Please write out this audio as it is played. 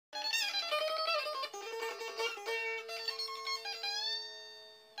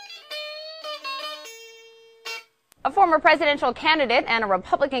A former presidential candidate and a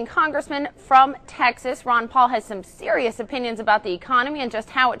Republican congressman from Texas, Ron Paul, has some serious opinions about the economy and just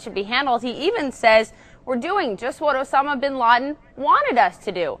how it should be handled. He even says we're doing just what Osama Bin Laden wanted us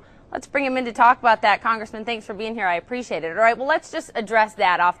to do. Let's bring him in to talk about that. Congressman, thanks for being here. I appreciate it. All right, well, let's just address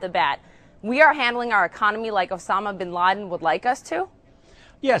that off the bat. We are handling our economy like Osama Bin Laden would like us to?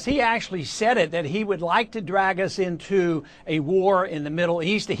 Yes, he actually said it, that he would like to drag us into a war in the Middle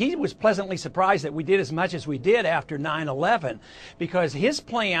East. He was pleasantly surprised that we did as much as we did after 9/11, because his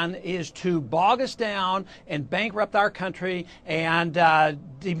plan is to bog us down and bankrupt our country and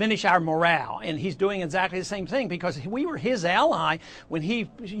diminish our morale. And he's doing exactly the same thing, because we were his ally when he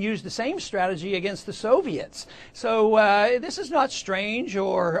used the same strategy against the Soviets. So this is not strange,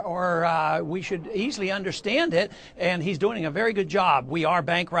 or we should easily understand it. And he's doing a very good job. We are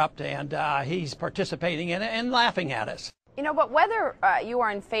bankrupt, and he's participating in it and laughing at us. You know, but whether you are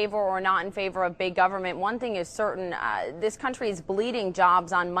in favor or not in favor of big government, one thing is certain. This country is bleeding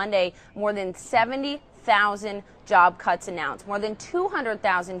jobs. On Monday, more than 70,000 job cuts announced, more than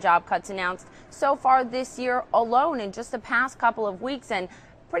 200,000 job cuts announced so far this year alone in just the past couple of weeks. And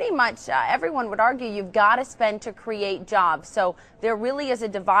pretty much everyone would argue you've got to spend to create jobs. So there really is a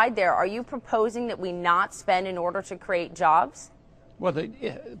divide there. Are you proposing that we not spend in order to create jobs? Well, the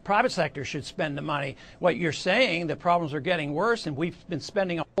private sector should spend the money. What you're saying, the problems are getting worse, and we've been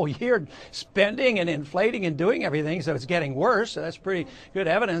spending a whole year spending and inflating and doing everything, so it's getting worse. So that's pretty good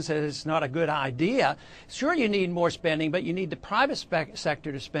evidence that it's not a good idea. Sure, you need more spending, but you need the private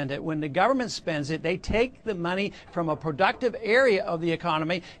sector to spend it. When the government spends it, they take the money from a productive area of the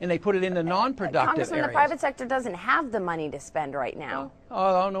economy and they put it into non-productive Congressman, areas. the private sector doesn't have the money to spend right now.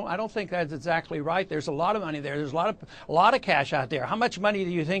 Oh, no, I don't think that's exactly right. There's a lot of money there. There's a lot of cash out there. How much money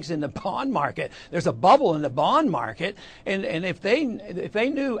do you think's in the bond market? There's a bubble in the bond market, and if they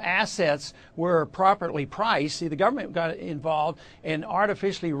knew assets were properly priced, see, the government got involved and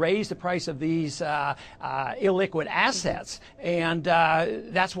artificially raised the price of these illiquid assets, and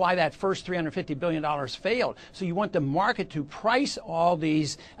that's why that first $350 billion failed. So you want the market to price all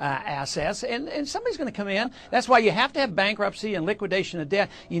these assets, and somebody's going to come in. That's why you have to have bankruptcy and liquidation of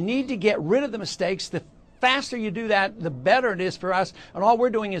debt. You need to get rid of the mistakes. The faster you do that, the better it is for us. And all we're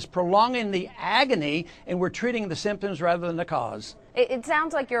doing is prolonging the agony, and we're treating the symptoms rather than the cause. It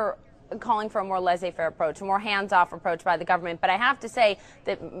sounds like you're calling for a more laissez-faire approach, a more hands-off approach by the government. But I have to say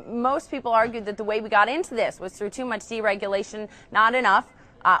that most people argue that the way we got into this was through too much deregulation, not enough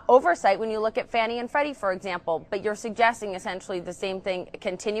oversight when you look at Fannie and Freddie, for example. But you're suggesting essentially the same thing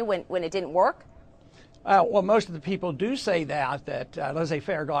continue when it didn't work? Well, most of the people do say that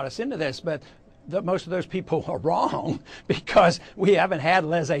laissez-faire got us into this, but most of those people are wrong, because we haven't had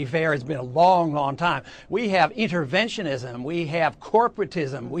laissez-faire. It's been a long, long time. We have interventionism. We have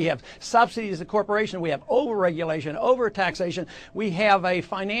corporatism. We have subsidies to corporations. We have overregulation, overtaxation. We have a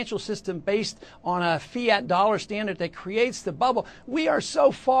financial system based on a fiat dollar standard that creates the bubble. We are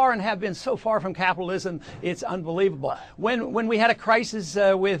so far and have been so far from capitalism, it's unbelievable. When we had a crisis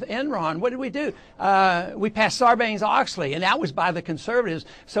with Enron, what did we do? We passed Sarbanes-Oxley, and that was by the conservatives.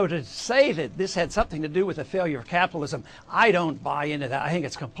 So to say that this had something to do with the failure of capitalism, I don't buy into that. I think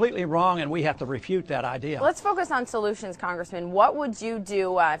it's completely wrong, and we have to refute that idea. Let's focus on solutions, Congressman. What would you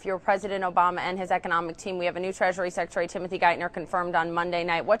do if you were President Obama and his economic team? We have a new Treasury Secretary, Timothy Geithner, confirmed on Monday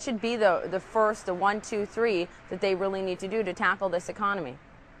night. What should be the first, the 1, 2, 3 that they really need to do to tackle this economy?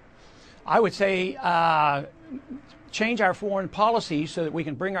 I would say change our foreign policy so that we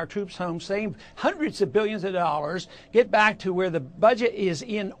can bring our troops home, save hundreds of billions of dollars, get back to where the budget is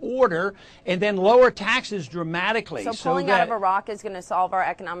in order, and then lower taxes dramatically. So pulling out of Iraq is going to solve our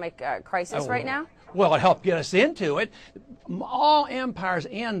economic crisis right now? Well, it helped get us into it. All empires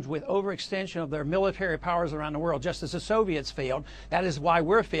end with overextension of their military powers around the world, just as the Soviets failed. That is why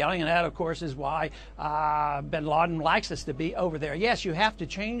we're failing, and that, of course, is why Bin Laden likes us to be over there. Yes, you have to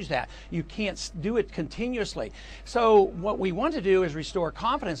change that. You can't do it continuously. So what we want to do is restore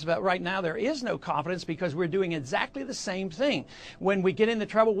confidence, but right now there is no confidence because we're doing exactly the same thing. When we get into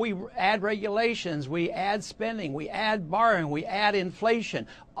trouble, we add regulations, we add spending, we add borrowing, we add inflation,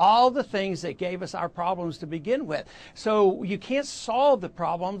 all the things that gave us our problems to begin with. So you can't solve the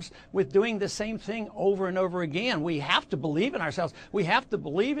problems with doing the same thing over and over again. We have to believe in ourselves. We have to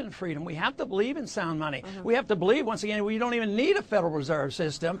believe in freedom. We have to believe in sound money. We have to believe, once again, we don't even need a Federal Reserve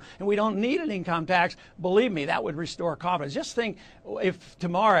System, and we don't need an income tax. Believe me, that would restore confidence. Just think, if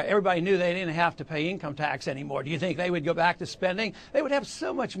tomorrow everybody knew they didn't have to pay income tax anymore, do you think they would go back to spending? They would have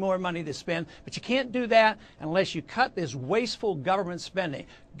so much more money to spend, but you can't do that unless you cut this wasteful government spending.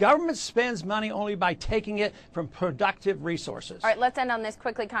 Government spends money only by taking it from productive resources. All right, let's end on this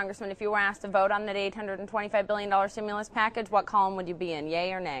quickly, Congressman. If you were asked to vote on that $825 billion stimulus package, what column would you be in,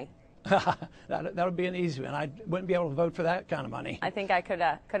 yay or nay? That would be an easy one. I wouldn't be able to vote for that kind of money. I think I could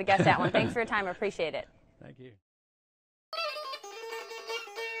have guessed that one. Thanks for your time. I appreciate it. Thank you.